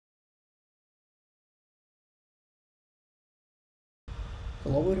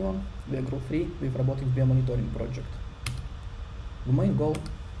Hello everyone, we are Group 3 with Robotics biomonitoring project. The main goal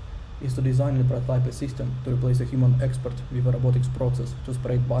is to design and prototype a system to replace a human expert with a robotics process to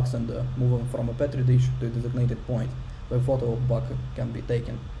spread bugs and move them from a petri dish to a designated point where a photo of bug can be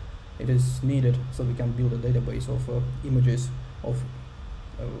taken. It is needed so we can build a database of images of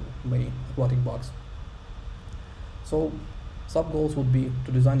many aquatic bugs. So sub-goals would be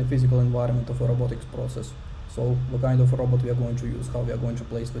to design a physical environment of a robotics process. So what kind of robot we are going to use, how we are going to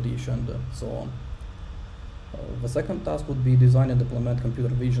place the dish and so on. The second task would be design and implement computer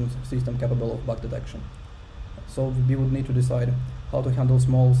vision system capable of bug detection. So we would need to decide how to handle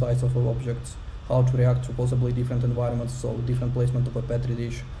small size of objects, how to react to possibly different environments, so different placement of a petri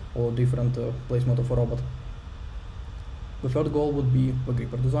dish or different placement of a robot. The third goal would be the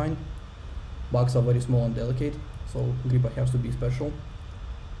gripper design. Bugs are very small and delicate, so gripper has to be special.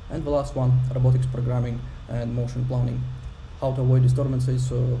 And the last one, robotics programming and motion planning. How to avoid disturbances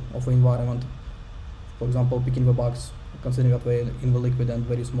of the environment. For example, picking the bugs, considering that they're in the liquid and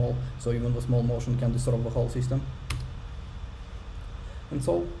very small, so even the small motion can disturb the whole system. And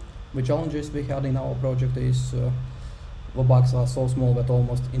so, the challenges we had in our project is the bugs are so small that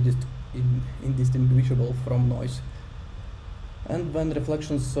almost indistinguishable from noise. And when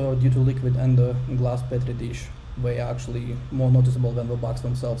reflections due to liquid and glass petri dish, they are actually more noticeable than the bugs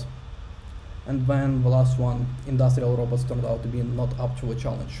themselves. And then the last one, industrial robots turned out to be not up to the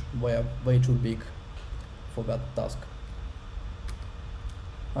challenge. They are way too big for that task.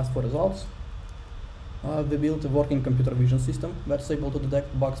 As for results, we built a working computer vision system that's able to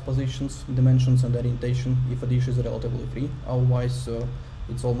detect bugs' positions, dimensions and orientation if a dish is relatively free. Otherwise,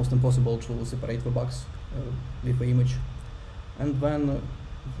 it's almost impossible to separate the bugs with the image. And then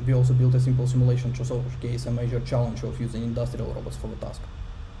we also built a simple simulation to showcase a major challenge of using industrial robots for the task.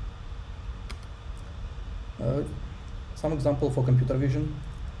 Some example for computer vision.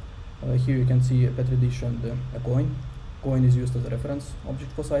 Here you can see a petri dish and a coin. Coin is used as a reference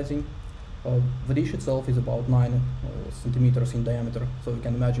object for sizing. The dish itself is about 9 centimeters in diameter, so you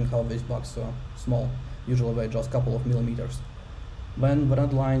can imagine how these bugs are small. Usually they're just a couple of millimeters. Then the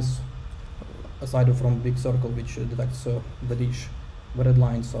red lines, aside from big circle which detects the dish, the red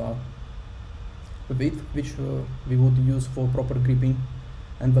lines are the width which we would use for proper gripping,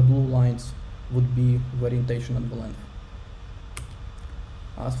 and the blue lines would be the orientation and the length.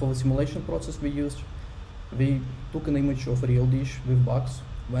 As for the simulation process we used, we took an image of a real dish with bugs.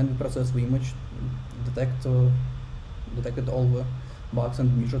 When we processed the image, detected all the bugs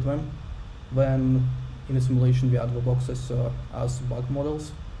and measured them. Then in the simulation we add the boxes as bug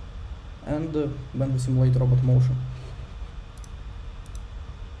models, and then we simulate robot motion.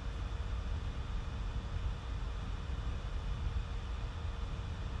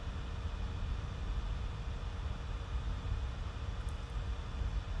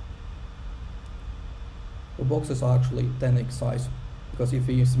 The boxes are actually 10x size, because if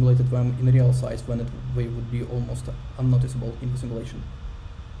we simulated them in real size, then they would be almost unnoticeable in the simulation.